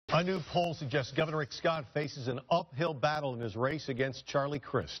A new poll suggests Governor Rick Scott faces an uphill battle in his race against Charlie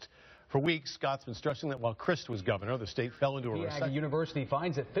Crist. For weeks, Scott's been stressing that while Crist was governor, the state fell into a recession. University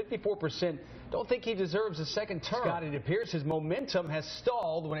finds that 54% don't think he deserves a second term. Scott, it appears his momentum has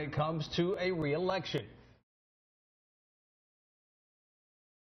stalled when it comes to a re-election.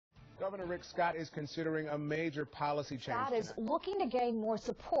 Governor Rick Scott is considering a major policy change. Scott is looking to gain more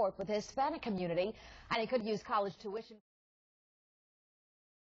support with the Hispanic community, and he could use college tuition.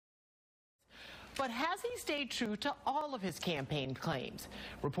 But has he stayed true to all of his campaign claims?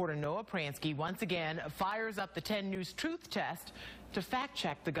 Reporter Noah Pransky once again fires up the 10 News Truth Test to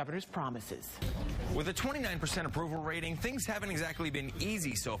fact-check the governor's promises. With a 29% approval rating, things haven't exactly been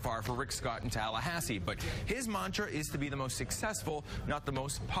easy so far for Rick Scott in Tallahassee, but his mantra is to be the most successful, not the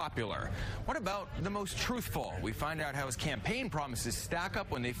most popular. What about the most truthful? We find out how his campaign promises stack up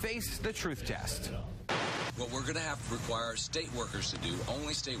when they face the truth test. What we're going to have to require state workers to do,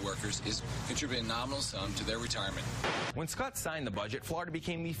 only state workers, is contribute a nominal sum to their retirement. When Scott signed the budget, Florida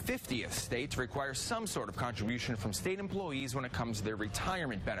became the 50th state to require some sort of contribution from state employees when it comes to their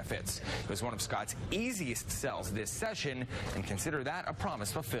retirement benefits. It was one of Scott's easiest sells this session, and consider that a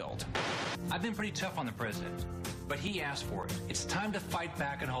promise fulfilled. I've been pretty tough on the president, but he asked for it. It's time to fight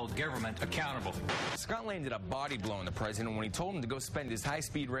back and hold government accountable. Scott landed a body blow on the president when he told him to go spend his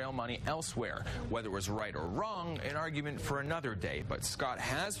high-speed rail money elsewhere. Whether it was right or wrong, an argument for another day. But Scott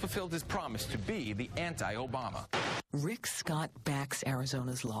has fulfilled his promise to be the anti-Obama. Rick Scott backs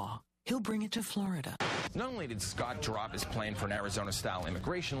Arizona's law. He'll bring it to Florida. Not only did Scott drop his plan for an Arizona-style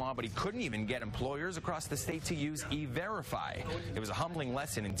immigration law, but he couldn't even get employers across the state to use E-Verify. It was a humbling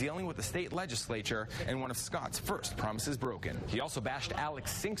lesson in dealing with the state legislature and one of Scott's first promises broken. He also bashed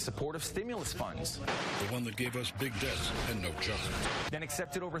Alex Sink's support of stimulus funds. The one that gave us big debts and no jobs. Then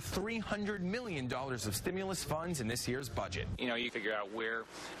accepted over $300 million of stimulus funds in this year's budget. You know, you figure out where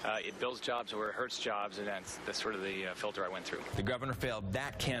it builds jobs or where it hurts jobs, and that's sort of the filter I went through. The governor failed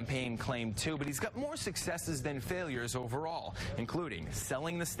that campaign claim too, but he's got more successes than failures overall, including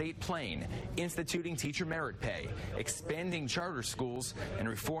selling the state plane, instituting teacher merit pay, expanding charter schools, and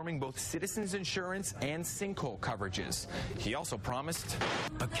reforming both citizens insurance and sinkhole coverages. He also promised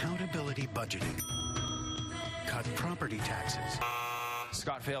accountability budgeting, cut property taxes.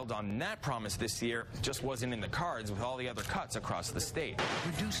 Scott failed on that promise this year. Just wasn't in the cards with all the other cuts across the state.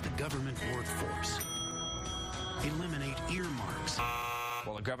 Reduce the government workforce. Eliminate earmarks.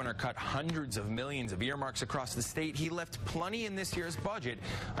 While the governor cut hundreds of millions of earmarks across the state, he left plenty in this year's budget.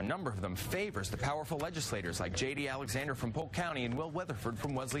 A number of them favors the powerful legislators like J.D. Alexander from Polk County and Will Weatherford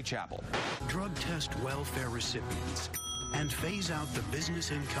from Wesley Chapel. Drug test welfare recipients and phase out the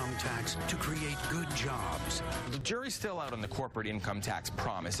business income tax to create good jobs. The jury's still out on the corporate income tax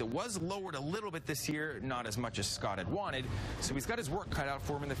promise. It was lowered a little bit this year, not as much as Scott had wanted, so he's got his work cut out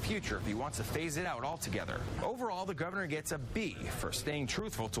for him in the future if he wants to phase it out altogether. Overall, the governor gets a B for staying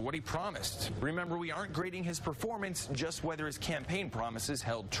truthful to what he promised. Remember, we aren't grading his performance, just whether his campaign promises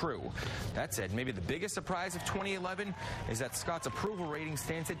held true. That said, maybe the biggest surprise of 2011 is that Scott's approval rating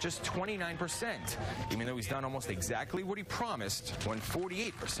stands at just 29%, even though he's done almost exactly what he promised when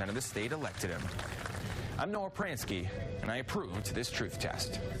 48% of the state elected him. I'm Noah Pransky, and I approved this truth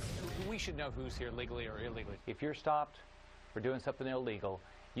test. We should know who's here legally or illegally. If you're stopped for doing something illegal,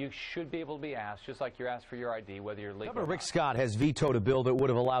 you should be able to be asked, just like you're asked for your ID, whether you're legal Governor or not. Rick Scott has vetoed a bill that would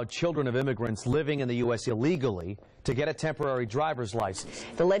have allowed children of immigrants living in the U.S. illegally to get a temporary driver's license.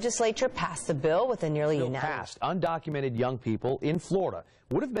 The legislature passed the bill with a nearly unanimous. Undocumented young people in Florida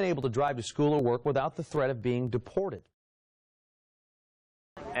would have been able to drive to school or work without the threat of being deported.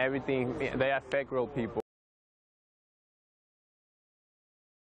 Everything, they affect real people.